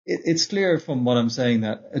 It's clear from what I'm saying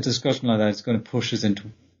that a discussion like that is going to push us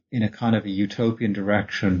in a kind of a utopian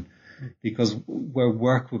direction, because where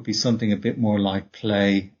work would be something a bit more like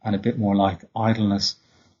play and a bit more like idleness,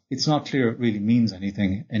 it's not clear it really means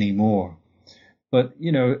anything anymore. But,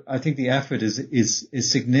 I think the effort is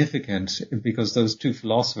significant, because those two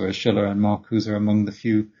philosophers, Schiller and Marcuse, are among the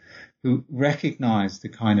few who recognize the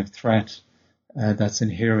kind of threat that's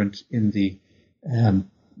inherent in the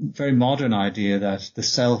very modern idea that the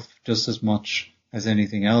self, just as much as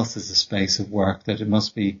anything else, is a space of work, that it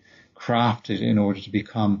must be crafted in order to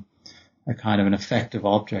become a kind of an effective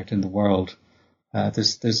object in the world.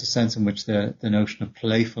 There's a sense in which the notion of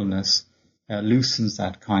playfulness loosens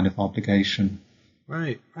that kind of obligation.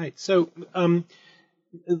 Right. So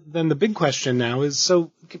then the big question now is,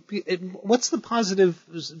 what's the positive?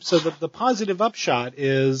 So the positive upshot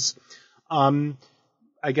is,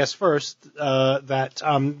 I guess first, that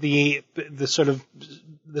the sort of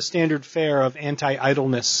the standard fare of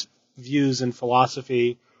anti-idleness views in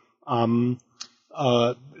philosophy, they're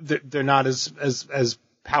not as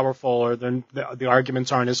powerful, or the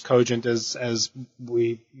arguments aren't as cogent as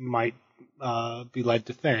we might be led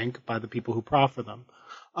to think by the people who proffer them.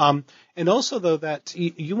 And also, though, that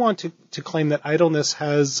you want to claim that idleness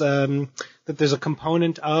has that there's a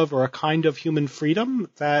component of, or a kind of, human freedom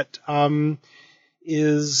that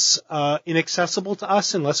is inaccessible to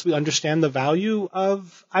us unless we understand the value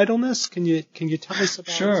of idleness. Can you tell us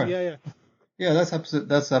about? Sure. Yeah,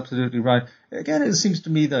 that's absolutely right. Again, it seems to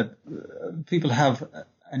me that people have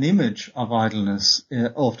an image of idleness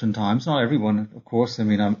oftentimes. Not everyone, of course. I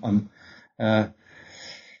mean, I'm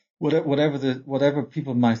whatever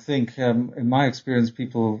people might think. In my experience,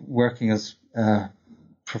 people working as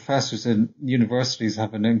professors in universities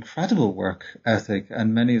have an incredible work ethic,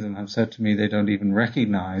 and many of them have said to me they don't even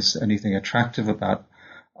recognize anything attractive about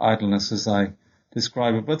idleness as I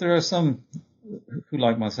describe it. But there are some who,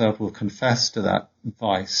 like myself, will confess to that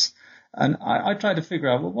vice. And I try to figure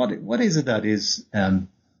out, well, what is it that is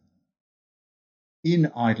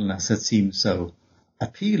in idleness that seems so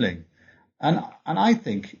appealing? And I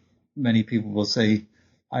think many people will say,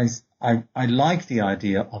 I like the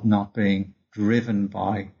idea of not being driven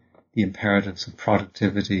by the imperatives of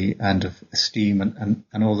productivity and of esteem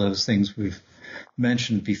and all those things we've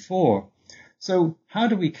mentioned before. So how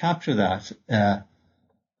do we capture that?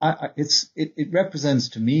 It represents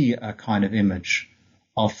to me a kind of image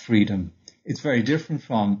of freedom it's very different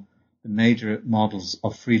from the major models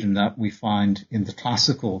of freedom that we find in the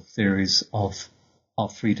classical theories of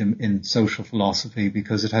freedom in social philosophy,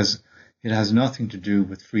 because it has nothing to do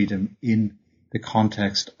with freedom in the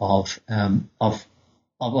context of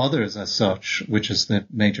others as such, which is the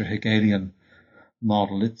major Hegelian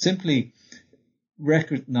model. It simply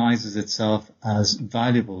recognizes itself as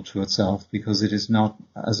valuable to itself because it is not,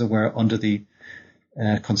 as it were, under the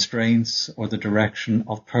constraints or the direction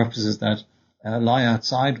of purposes that lie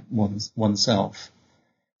outside oneself.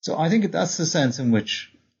 So I think that's the sense in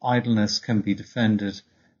which idleness can be defended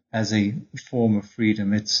as a form of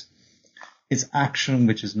freedom. It's action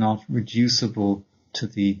which is not reducible to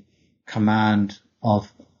the command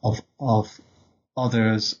of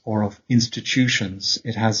others or of institutions.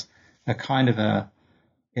 It has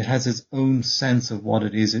it has its own sense of what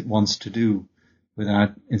it is it wants to do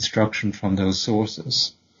without instruction from those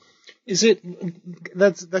sources.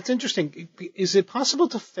 That's interesting. Is it possible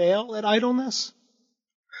to fail at idleness?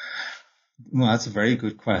 Well, that's a very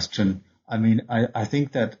good question. I mean, I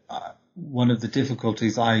think that one of the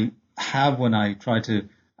difficulties I have when I try to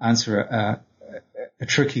answer a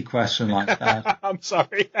tricky question like that. I'm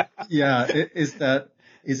sorry. Yeah, is that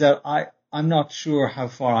I'm not sure how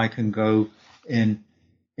far I can go in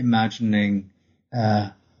imagining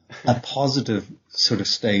a positive sort of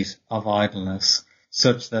state of idleness,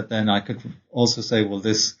 such that then I could also say, well,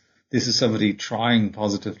 this is somebody trying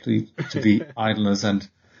positively to be idleness and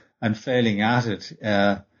failing at it.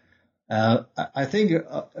 I think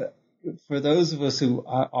for those of us who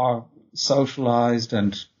are socialized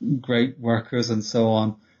and great workers and so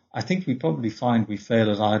on, I think we probably find we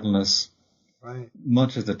fail at idleness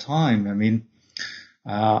much of the time. I mean,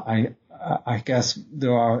 I guess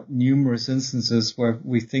there are numerous instances where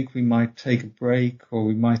we think we might take a break, or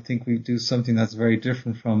we might think we do something that's very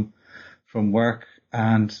different from work,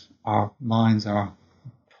 and our minds are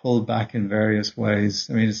pulled back in various ways.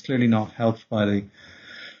 I mean, it's clearly not helped by the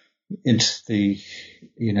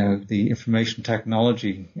information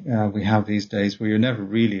technology we have these days, where you're never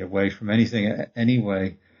really away from anything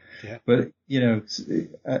anyway. Yeah. But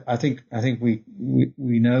I think we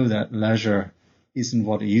know that leisure isn't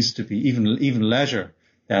what it used to be. Even leisure,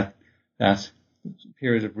 that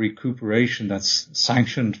period of recuperation that's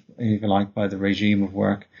sanctioned, if you like, by the regime of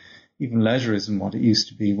work, even leisure isn't what it used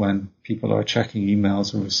to be when people are checking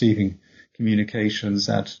emails or receiving communications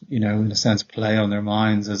that, in a sense, play on their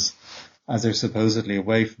minds as they're supposedly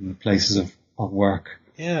away from the places of work.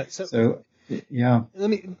 Yeah. So yeah.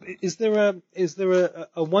 Is there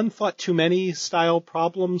a one thought too many style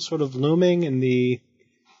problem sort of looming in the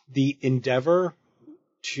endeavor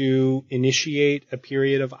to initiate a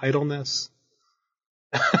period of idleness?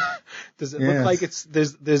 Does it look like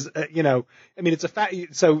there's it's a fact.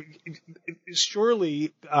 So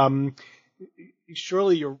surely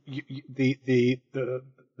the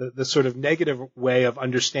sort of negative way of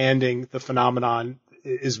understanding the phenomenon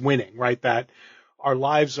is winning, right? That our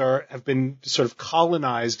lives have been sort of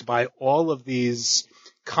colonized by all of these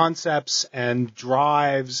concepts and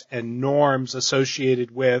drives and norms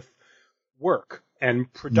associated with work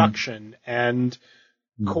and production and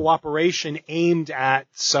cooperation aimed at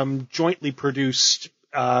some jointly produced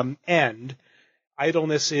end.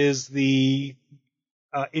 Idleness is the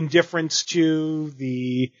indifference to,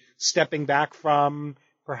 the stepping back from,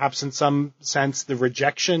 perhaps in some sense the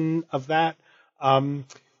rejection of that.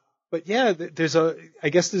 But yeah, there's a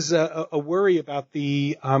worry about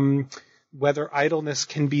the whether idleness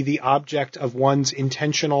can be the object of one's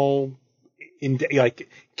intentional.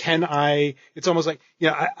 It's almost like,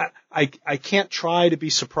 I can't try to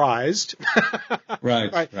be surprised.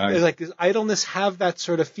 Right. It's like, does idleness have that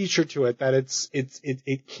sort of feature to it that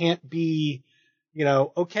it can't be,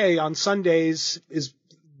 okay, on Sundays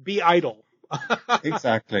be idle.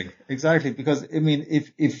 Exactly. Because, I mean,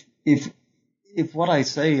 if what I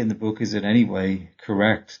say in the book is in any way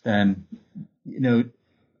correct, then,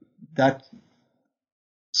 that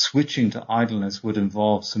switching to idleness would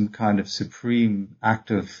involve some kind of supreme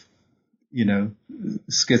act of,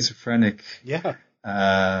 schizophrenic,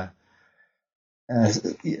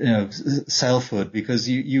 selfhood, because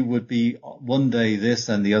you would be one day this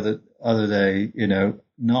and the other day,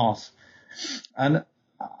 not. And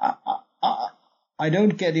I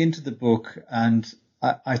don't get into the book, and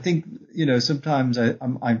I think, sometimes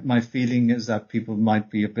my feeling is that people might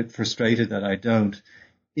be a bit frustrated that I don't,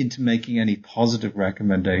 into making any positive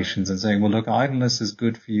recommendations and saying, well, look, idleness is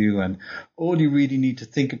good for you, and all you really need to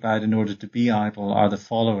think about in order to be idle are the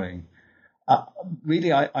following.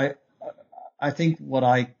 Really, I think what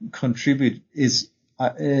I contribute is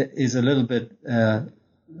a little bit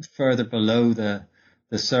further below the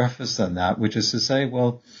the surface than that, which is to say,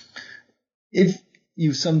 well, if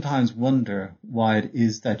you sometimes wonder why it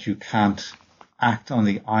is that you can't act on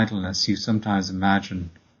the idleness you sometimes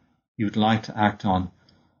imagine you'd like to act on,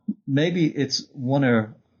 maybe it's one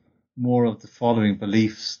or more of the following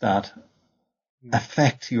beliefs that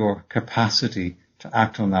affect your capacity to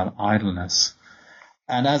act on that idleness.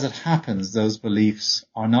 And as it happens, those beliefs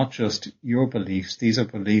are not just your beliefs. These are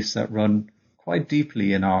beliefs that run quite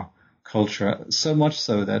deeply in our culture, so much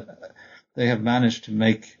so that they have managed to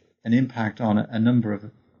make an impact on a number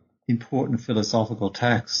of important philosophical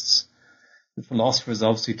texts. The philosophers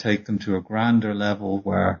obviously take them to a grander level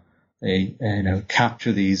where they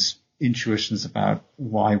capture these intuitions about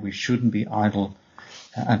why we shouldn't be idle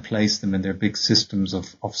and place them in their big systems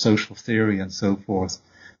of social theory and so forth.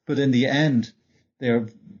 But in the end, they're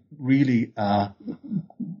really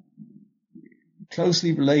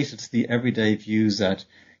closely related to the everyday views that,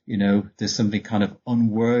 there's something kind of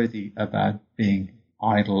unworthy about being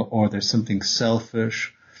idle, or there's something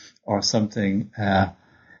selfish or something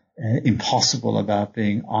impossible about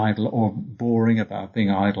being idle, or boring about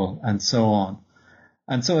being idle, and so on.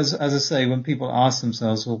 And so, as I say, when people ask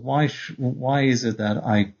themselves, well, why is it that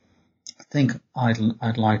I think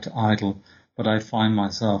I'd like to idle, but I find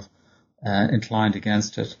myself inclined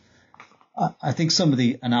against it? I think some of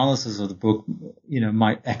the analysis of the book,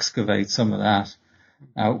 might excavate some of that.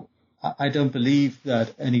 Now, I don't believe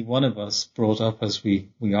that any one of us brought up as we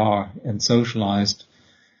are and socialized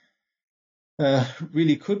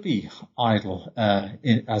really could be idle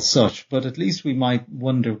as such, but at least we might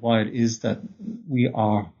wonder why it is that we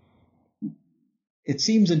are. It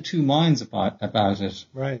seems in two minds about it.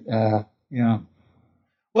 Right. Yeah.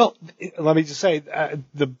 Well, let me just say,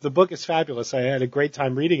 the book is fabulous. I had a great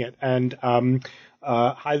time reading it, and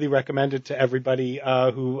highly recommend it to everybody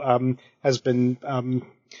who has been.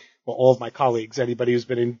 Well, all of my colleagues, anybody who's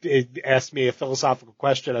been asked me a philosophical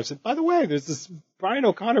question, I've said, by the way, there's this Brian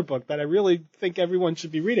O'Connor book that I really think everyone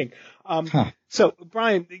should be reading. So,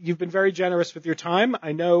 Brian, you've been very generous with your time.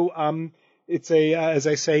 I know it's as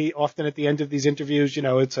I say often at the end of these interviews,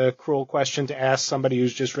 it's a cruel question to ask somebody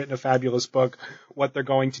who's just written a fabulous book what they're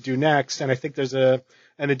going to do next. And I think there's an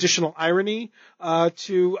additional irony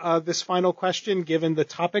to this final question, given the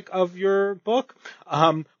topic of your book.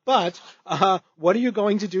 But what are you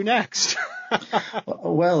going to do next?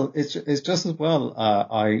 Well, it's just as well.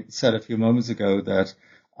 I said a few moments ago that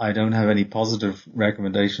I don't have any positive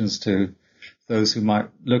recommendations to those who might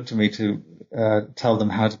look to me to tell them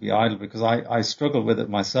how to be idle, because I struggle with it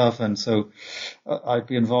myself, and so I'd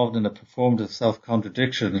be involved in a performative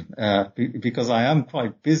self-contradiction because I am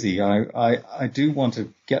quite busy. I do want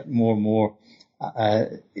to get more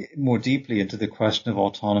deeply into the question of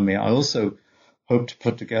autonomy. I also hope to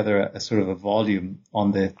put together a sort of a volume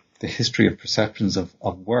on the history of perceptions of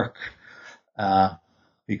work,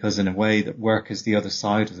 because in a way that work is the other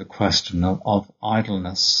side of the question of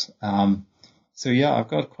idleness. So yeah, I've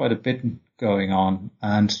got quite a bit going on,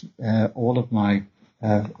 and all of my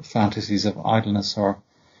fantasies of idleness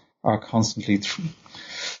are constantly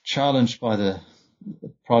challenged by the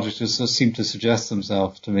projects that seem to suggest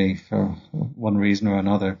themselves to me for one reason or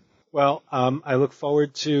another. Well, I look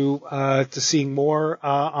forward to seeing more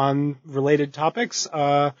on related topics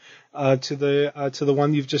to the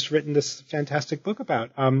one you've just written this fantastic book about.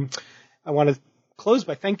 I want to close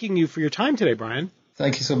by thanking you for your time today, Brian.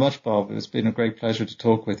 Thank you so much, Bob. It's been a great pleasure to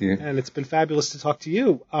talk with you. And it's been fabulous to talk to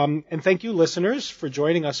you. And thank you, listeners, for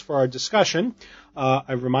joining us for our discussion.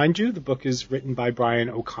 I remind you, the book is written by Brian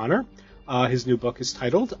O'Connor. His new book is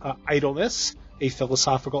titled Idleness, a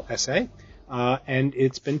Philosophical Essay. And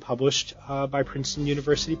it's been published by Princeton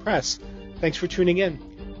University Press. Thanks for tuning in.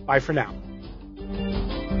 Bye for now.